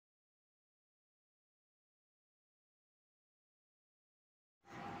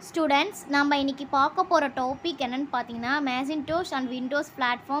Students, நம்ம இன்னைக்கு பார்க்க போற டாபிக் என்னன்னு பார்த்தீங்கன்னா Macintosh and Windows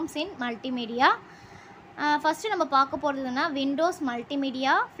platforms in multimedia. First நம்ம பார்க்க போறதுன்னா Windows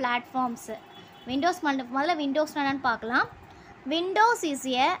multimedia platforms. முதல்ல Windows என்னன்னு பார்க்கலாம். Windows is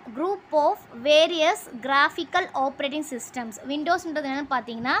a group of various graphical operating systems. Windows ன்றது என்னன்னு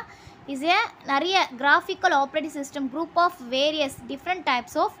பார்த்தீங்கன்னா is a நிறைய graphical operating system group of various different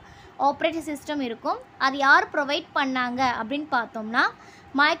types of operating system இருக்கும். அது யார் ப்ரொவைட் பண்ணாங்க அப்படின்னு பார்த்தோம்னா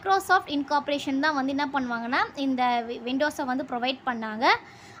மைக்ரோசாஃப்ட் இன்கார்பரேஷன் தான் வந்து என்ன பண்ணுவாங்கன்னா இந்த விண்டோஸை வந்து ப்ரொவைட் பண்ணாங்க.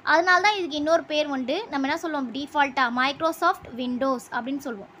 அதனால தான் இதுக்கு இன்னொரு பேர் வந்து நம்ம என்ன சொல்லுவோம் டிஃபால்ட்டாக மைக்ரோசாஃப்ட் விண்டோஸ் அப்படின்னு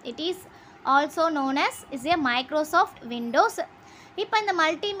சொல்லுவோம். It is also known as is a Microsoft Windows. இப்போ இந்த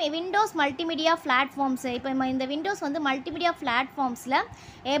விண்டோஸ் மல்டிமீடியா பிளாட்ஃபார்ம்ஸு இப்போ இந்த விண்டோஸ் வந்து மல்டிமீடியா பிளாட்ஃபார்ம்ஸில்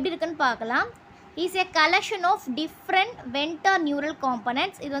எப்படி இருக்குன்னு பார்க்கலாம். is a collection of different vector neural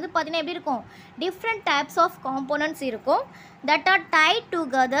components. இது வந்து பார்த்தீங்கன்னா எப்படி இருக்கும் different types of components இருக்கும் that are tied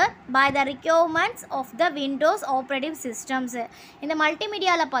together by the requirements of the Windows operating systems. இந்த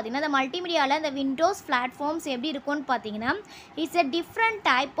மல்டிமீடியாவில் பார்த்தீங்கன்னா இந்த மல்டிமீடியாவில் இந்த விண்டோஸ் பிளாட்ஃபார்ம்ஸ் எப்படி இருக்கும்னு பார்த்தீங்கன்னா it's a different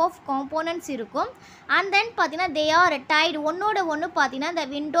type of components இருக்கும் and then பார்த்தீங்கன்னா they are tied ஒன்னோட ஒன்று பார்த்தீங்கன்னா இந்த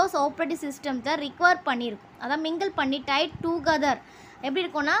விண்டோஸ் ஆப்ரேட்டிங் சிஸ்டம்ஸை ரிக்வயர் பண்ணியிருக்கும் அதான் மிங்கிள் பண்ணி tied together எப்படி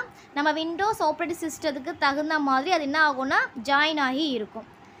இருக்கும்னா நம்ம விண்டோஸ் ஆப்ரேட்டிங் சிஸ்டத்துக்கு தகுந்த மாதிரி அது என்ன ஆகும்னா ஜாயின் ஆகி இருக்கும்.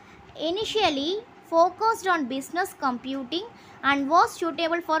 Initially focused on business computing and was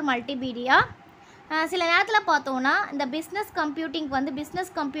சூட்டேபிள் for multimedia. சில நேரத்தில் பார்த்தோன்னா இந்த பிஸ்னஸ்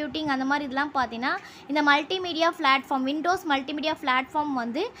கம்ப்யூட்டிங் அந்த மாதிரி இதெல்லாம் பார்த்தீங்கன்னா இந்த multimedia platform Windows multimedia platform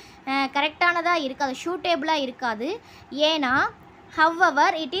வந்து கரெக்டானதாக இருக்காது, சூட்டேபிளாக இருக்காது. ஏன்னா however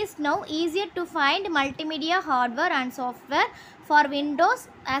it is now easier to find multimedia hardware and software for Windows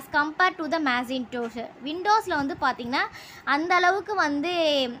as compared to the Macintosh. விண்டோஸில் வந்து பார்த்திங்கன்னா அந்த அளவுக்கு வந்து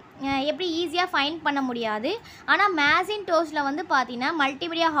எப்படி ஈஸியாக ஃபைண்ட் பண்ண முடியாது. ஆனால் மேசின்டோஷில் வந்து பார்த்திங்கன்னா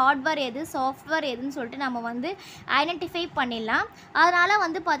மல்டிமீடியா ஹார்ட்வேர் எது சாஃப்ட்வேர் எதுன்னு சொல்லிட்டு நம்ம வந்து ஐடென்டிஃபை பண்ணிடலாம். அதனால்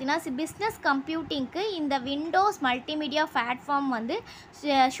வந்து பார்த்திங்கன்னா பிஸ்னஸ் கம்ப்யூட்டிங்க்கு இந்த விண்டோஸ் மல்டிமீடியா பிளாட்ஃபார்ம் வந்து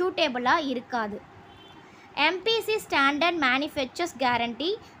சூட்டேபிளாக இருக்காது. MPC standard manufacturers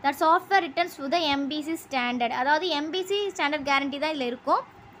guarantee that software returns to the MPC standard. அதாவது MPC standard guarantee தான் இதில் இருக்கும்.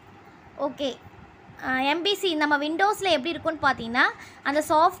 ஓகே, MPC நம்ம விண்டோஸில் எப்படி இருக்கும்னு பார்த்தீங்கன்னா அந்த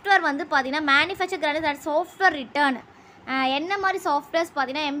சாஃப்ட்வேர் வந்து பார்த்தீங்கன்னா manufacture guarantee that software return என்ன மாதிரி சாஃப்ட்வேர்ஸ்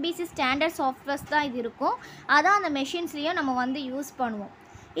பார்த்தீங்கன்னா MPC ஸ்டாண்டர்ட் சாஃப்ட்வேர்ஸ் தான் இது இருக்கும். அதான் அந்த மெஷின்ஸ்லேயும் நம்ம வந்து யூஸ் பண்ணுவோம்.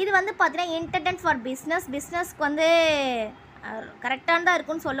 இது வந்து பார்த்தீங்கன்னா இன்டர்நெட் ஃபார் பிஸ்னஸ்க்கு வந்து கரெக்டாக தான்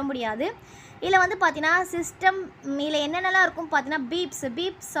இருக்குன்னு சொல்ல முடியாது. இதில் வந்து பார்த்தீங்கன்னா சிஸ்டம் இதில் என்னென்னலாம் இருக்கும் பார்த்தீங்கன்னா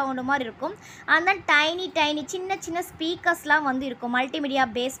பீப் சவுண்டு மாதிரி இருக்கும். அண்ட் தென் டைனி சின்ன ஸ்பீக்கர்ஸ்லாம் வந்து இருக்கும் மல்டிமீடியா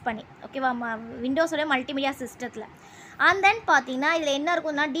பேஸ் பண்ணி. ஓகேவா, விண்டோஸோடைய மல்டிமீடியா சிஸ்டத்தில். அண்ட் தென் பார்த்தீங்கன்னா இதில் என்ன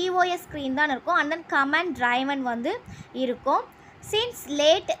இருக்கும்னா டிஓஎஸ் ஸ்க்ரீன் தான் இருக்கும். அண்ட் தென் கமாண்ட் டிரைவன் வந்து இருக்கும். சின்ஸ்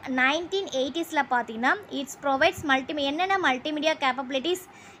லேட் 1980s பார்த்தீங்கன்னா இட்ஸ் ப்ரொவைட்ஸ் என்னென்ன மல்டிமீடியா கேப்பபிலிட்டிஸ்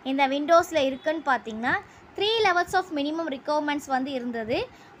இந்த விண்டோஸில் இருக்குதுன்னு பார்த்தீங்கன்னா 3 levels of minimum requirements வந்து இருந்தது.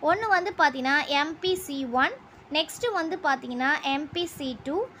 ஒன்று வந்து பார்த்தீங்கன்னா MPC1, நெக்ஸ்ட்டு வந்து பார்த்தீங்கன்னா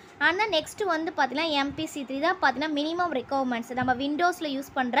MPC2 அண்ட் நெக்ஸ்ட்டு வந்து பார்த்தீங்கன்னா MPC3 தான் பார்த்தீங்கன்னா மினிமம் ரெக்குவயர்மெண்ட்ஸ் நம்ம விண்டோஸில்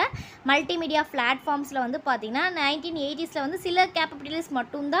யூஸ் பண்ணுற மல்டிமீடியா பிளாட்ஃபார்ம்ஸில் வந்து பார்த்தீங்கன்னா 1980s வந்து சில கேப்பபிலிட்டிஸ்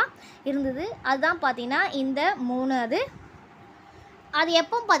மட்டும்தான் இருந்தது. அதுதான் பார்த்தீங்கன்னா இந்த 3. அது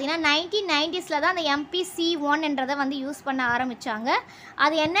எப்போ பார்த்தீங்கன்னா 1990s தான் அந்த MPC1 என்றதை வந்து யூஸ் பண்ண ஆரம்பித்தாங்க.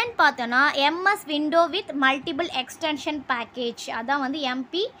 அது என்னன்னு பார்த்தோன்னா MS window with multiple extension package, அதான் வந்து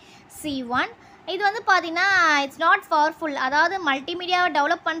MPC1. இது வந்து பார்த்திங்கன்னா இட்ஸ் நாட் பவர்ஃபுல், அதாவது மல்டிமீடியாவை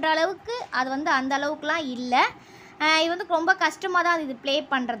டெவலப் பண்ணுற அளவுக்கு அது வந்து அந்த அளவுக்குலாம் இல்லை. இது வந்து ரொம்ப கஷ்டமாக தான் இது ப்ளே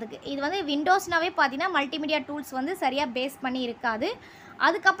பண்ணுறதுக்கு. இது வந்து விண்டோஸ்னாவே பார்த்தீங்கன்னா மல்டிமீடியா டூல்ஸ் வந்து சரியாக பேஸ் பண்ணி இருக்காது.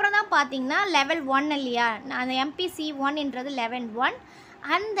 அதுக்கப்புறம் தான் பார்த்தீங்கன்னா லெவல் 1 இல்லையா, அந்த MPC1ன்றது லெவல் 1.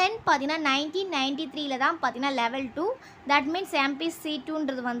 அண்ட் தென் பார்த்தீங்கன்னா 1993 தான் பார்த்தீங்கன்னா லெவல் 2, தட் மீன்ஸ்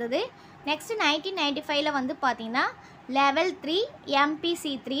MPC2ன்றது வந்தது. நெக்ஸ்ட்டு 1995 வந்து பார்த்தீங்கன்னா லெவல் 3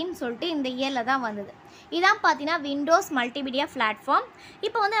 MPC3ன்னு சொல்லிட்டு இந்த இயரில் தான் வந்தது. இதான் பார்த்தீங்கன்னா விண்டோஸ் மல்டிமீடியா பிளாட்ஃபார்ம்.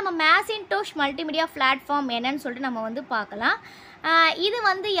 இப்போ வந்து நம்ம மேசின்டோஷ் மல்டிமீடியா பிளாட்ஃபார்ம் என்னன்னு சொல்லிட்டு நம்ம வந்து பார்க்கலாம். இது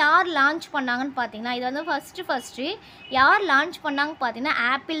வந்து யார் லான்ச் பண்ணாங்கன்னு பார்த்தீங்கன்னா இது வந்து ஃபஸ்ட்டு யார் லான்ச் பண்ணாங்க பார்த்தீங்கன்னா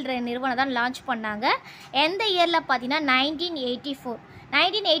ஆப்பிள் நிறுவனம் தான் லான்ச் பண்ணாங்க. எந்த இயரில் பார்த்தீங்கன்னா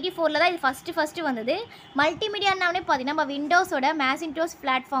 1984 தான் இது ஃபஸ்ட்டு வந்தது. மல்டிமீடியானாவே பார்த்தீங்கன்னா நம்ம விண்டோஸோட மேசின்டோஷ்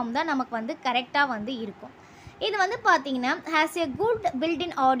பிளாட்ஃபார்ம் தான் நமக்கு வந்து கரெக்டாக வந்து இருக்கும். இது வந்து பார்த்தீங்கன்னா has a good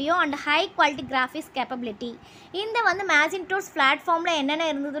built-in audio and high quality graphics capability. இந்த வந்து மேசின்டோஷ் பிளாட்ஃபார்மில் என்னென்ன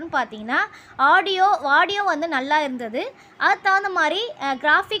இருந்ததுன்னு பார்த்தீங்கன்னா ஆடியோ வந்து நல்லா இருந்தது. அது தகுந்த மாதிரி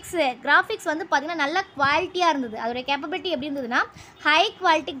கிராஃபிக்ஸ் வந்து பார்த்திங்கன்னா நல்ல குவாலிட்டியாக இருந்தது. அதோடைய கேப்பபிலிட்டி எப்படி இருந்ததுன்னா ஹை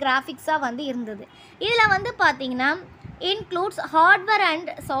குவாலிட்டி கிராஃபிக்ஸாக வந்து இருந்தது. இதில் வந்து பார்த்திங்கன்னா includes hardware and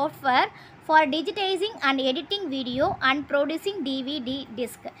software for digitizing and editing video and producing DVD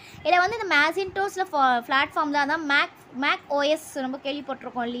disc. இதில் வந்து இந்த மேசின்டோஸில் பிளாட்ஃபார்ம் தான் மேக் ஓஎஸ் நம்ம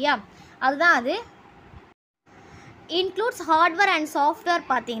கேள்விப்பட்டிருக்கோம் இல்லையா, அதுதான் அது. Includes hardware and software.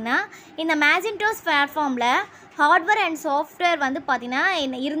 பார்த்திங்கன்னா இந்த மேசின்டோஸ் பிளாட்ஃபார்மில் ஹார்ட்வேர் அண்ட் சாஃப்ட்வேர் வந்து பார்த்திங்கன்னா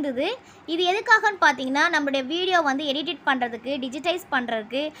இருந்தது. இது எதுக்காகன்னு பார்த்தீங்கன்னா நம்மளுடைய வீடியோ வந்து எடிட் பண்ணுறதுக்கு, டிஜிட்டைஸ்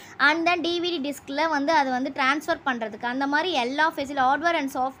பண்ணுறதுக்கு, அண்ட் தென் டிவிடி டிஸ்கில் வந்து அதை வந்து ட்ரான்ஸ்ஃபர் பண்ணுறதுக்கு, அந்த மாதிரி எல்லா ஹார்ட்வேர்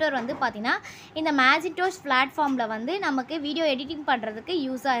அண்ட் சாஃப்ட்வேர் வந்து பார்த்திங்கன்னா இந்த மேசின்டோஸ் பிளாட்ஃபார்மில் வந்து நமக்கு வீடியோ எடிட்டிங் பண்ணுறதுக்கு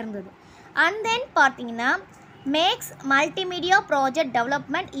யூஸாக இருந்தது. அண்ட் தென் பார்த்திங்கன்னா maths multimedia project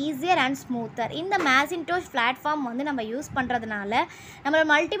development easier and smoother. இந்த மேசின்டோஷ் பிளாட்ஃபார்ம் வந்து நம்ம யூஸ் பண்ணுறதுனால நம்ம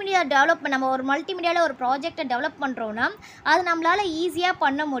மல்டிமீடியா டெவலப்மெண்ட், நம்ம ஒரு மல்டிமீடியாவில் ஒரு ப்ராஜெக்டை டெவலப் பண்ணுறோன்னா அது நம்மளால் ஈஸியாக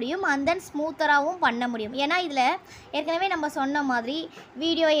பண்ண முடியும், அண்ட் தென் ஸ்மூத்தராகவும் பண்ண முடியும். ஏன்னா இதில் ஏற்கனவே நம்ம சொன்ன மாதிரி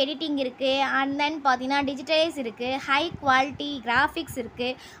வீடியோ எடிட்டிங் இருக்குது, அண்ட் தென் பார்த்திங்கன்னா டிஜிட்டலைஸ் இருக்குது, ஹை குவாலிட்டி கிராஃபிக்ஸ்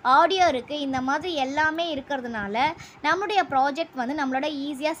இருக்குது, ஆடியோ இருக்குது, இந்த மாதிரி எல்லாமே இருக்கிறதுனால நம்மளுடைய ப்ராஜெக்ட் வந்து நம்மளோட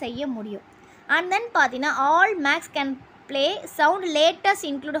ஈஸியாக செய்ய முடியும். அண்ட் தென் பார்த்தீங்கன்னா all maths can play sound latest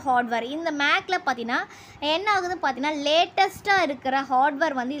include hardware. இந்த மேக்கில் பார்த்தீங்கன்னா என்ன ஆகுதுன்னு பார்த்தீங்கன்னா லேட்டஸ்ட்டாக இருக்கிற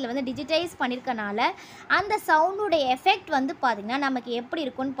ஹார்ட்வேர் வந்து இதில் வந்து டிஜிட்டைஸ் பண்ணியிருக்கனால அந்த சவுண்டுடைய எஃபெக்ட் வந்து பார்த்திங்கன்னா நமக்கு எப்படி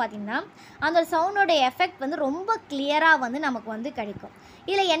இருக்குன்னு பார்த்திங்கன்னா அந்த சவுண்டோடைய எஃபெக்ட் வந்து ரொம்ப கிளியராக வந்து நமக்கு வந்து கிடைக்கும்.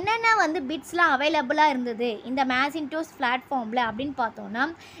 இதில் என்னென்ன வந்து பிட்ஸ்லாம் அவைலபிளாக இருந்தது இந்த மேசின்டோஸ் பிளாட்ஃபார்மில் அப்படின்னு பார்த்தோன்னா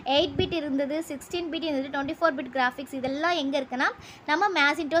 8 பிட் இருந்தது, 16 பிட் இருந்தது, 24 பிட் கிராஃபிக்ஸ். இதெல்லாம் எங்கே இருக்குன்னா நம்ம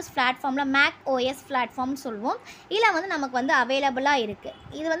மேசின்டோஸ் பிளாட்ஃபார்மில் மேக் ஓஎஸ் பிளாட்ஃபார்ம்னு சொல்லுவோம். இதில் வந்து நமக்கு வந்து அவைலபிளாக இருக்குது.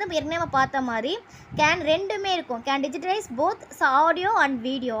 இது வந்து ஏற்கனவே நம்ம பார்த்த மாதிரி ரெண்டுமே இருக்கும். Can digitalise both audio and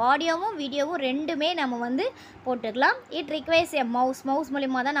video. ஆடியோவும் வீடியோவும் ரெண்டுமே நம்ம வந்து போட்டுக்கலாம். இட் ரிக்வைர்ஸ் எ மவுஸ்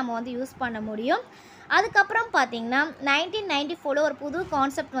மூலிமா தான் நம்ம வந்து யூஸ் பண்ண முடியும். அதுக்கப்புறம் பார்த்திங்கன்னா 1994 ஒரு புது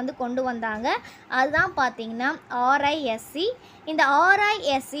கான்செப்ட் வந்து கொண்டு வந்தாங்க. அதுதான் பார்த்திங்கன்னா RISC. இந்த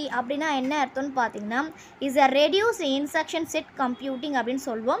RISC அப்படின்னா என்ன அர்த்தம்னு பார்த்திங்கன்னா is a reduce instruction set computing அப்படின்னு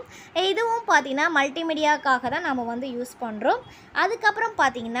சொல்லுவோம். இதுவும் பார்த்திங்கன்னா மல்டிமீடியாவுக்காக தான் நம்ம வந்து யூஸ் பண்ணுறோம். அதுக்கப்புறம்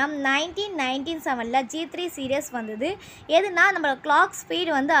பார்த்திங்கன்னா 1997 G3 சீரியஸ் வந்தது. எதுனா நம்ம கிளாக்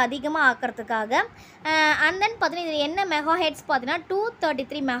ஸ்பீடு வந்து அதிகமாக ஆக்கிறதுக்காக. அண்ட் தென் பார்த்திங்கன்னா இது என்ன மெகா ஹெட்ஸ் பார்த்திங்கன்னா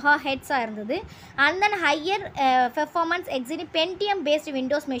 233 மெகா ஹெட்ஸாக இருந்தது. And then higher performance exit Pentium based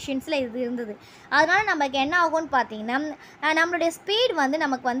Windows மெஷின்ஸில் இது இருந்தது. அதனால் நமக்கு என்ன ஆகும்னு பார்த்தீங்கன்னா நம்மளுடைய ஸ்பீடு வந்து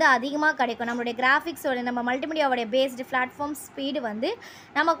நமக்கு வந்து அதிகமாக கிடைக்கும். நம்மளுடைய கிராஃபிக்ஸோட நம்ம மல்டிமீடியாவோடைய பேஸ்டு பிளாட்ஃபார்ம் ஸ்பீடு வந்து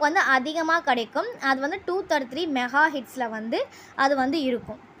நமக்கு வந்து அதிகமாக கிடைக்கும். அது வந்து 233 மெகா ஹெட்ஸில் வந்து அது வந்து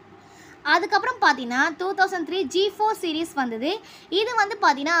இருக்கும். அதுக்கப்புறம் பார்த்தீங்கன்னா 2003 G4 சீரீஸ் வந்தது. இது வந்து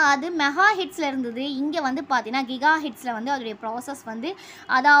பார்த்தீங்கன்னா அது மெகா ஹிட்ஸில் இருந்தது. இங்கே வந்து பார்த்தீங்கன்னா கிகா ஹிட்ஸில் வந்து அதோடைய ப்ராசஸ் வந்து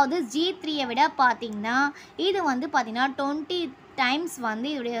அதாவது G3யை விட பார்த்தீங்கன்னா இது வந்து பார்த்தீங்கன்னா 20 டைம்ஸ் வந்து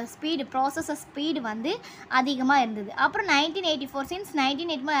இதோடைய ஸ்பீடு ப்ராசஸர் ஸ்பீடு வந்து அதிகமாக இருந்தது. அப்புறம் 1984 சின்ஸ்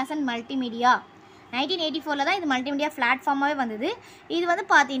 1984 ஆஸ் அண்ட் மல்டிமீடியா 1984 தான் இது மல்டிமீடியா பிளாட்ஃபார்மாகவே வந்தது. இது வந்து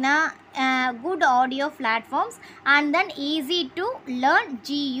பார்த்தீங்கன்னா good audio platforms and then easy to learn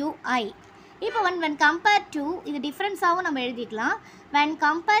GUI. இப்போ when compared to இது டிஃப்ரென்ஸாகவும் நம்ம எழுதிக்கலாம். when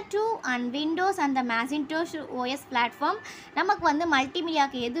compared to and Windows and the Macintosh OS platform நமக்கு வந்து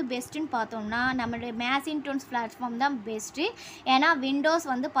மல்டிமீடியாவுக்கு எது பெஸ்ட்டுன்னு பார்த்தோம்னா நம்மளுடைய மேசின்டோஸ் பிளாட்ஃபார்ம் தான் பெஸ்ட்டு. ஏன்னா விண்டோஸ்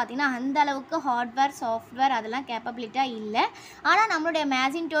வந்து பார்த்திங்கன்னா அந்த அளவுக்கு ஹார்ட்வேர் சாஃப்ட்வேர் அதெல்லாம் கேப்பபிலிட்டியாக இல்லை. ஆனால் நம்மளுடைய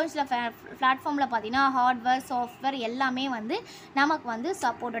மேசின்டோஸில் பிளாட்ஃபார்மில் பார்த்திங்கன்னா ஹார்ட்வேர் சாஃப்ட்வேர் எல்லாமே வந்து நமக்கு வந்து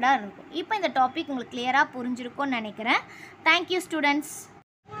சப்போர்ட்டடாக இருக்கும். இப்போ இந்த டாபிக் உங்களுக்கு கிளியராக புரிஞ்சிருக்கும்னு நினைக்கிறேன். Thank you students.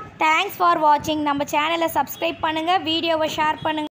 தேங்க்ஸ் ஃபார் வாட்சிங். நம்ம சேனலை சப்ஸ்கிரைப் பண்ணுங்கள், வீடியோவை ஷேர் பண்ணுங்கள்.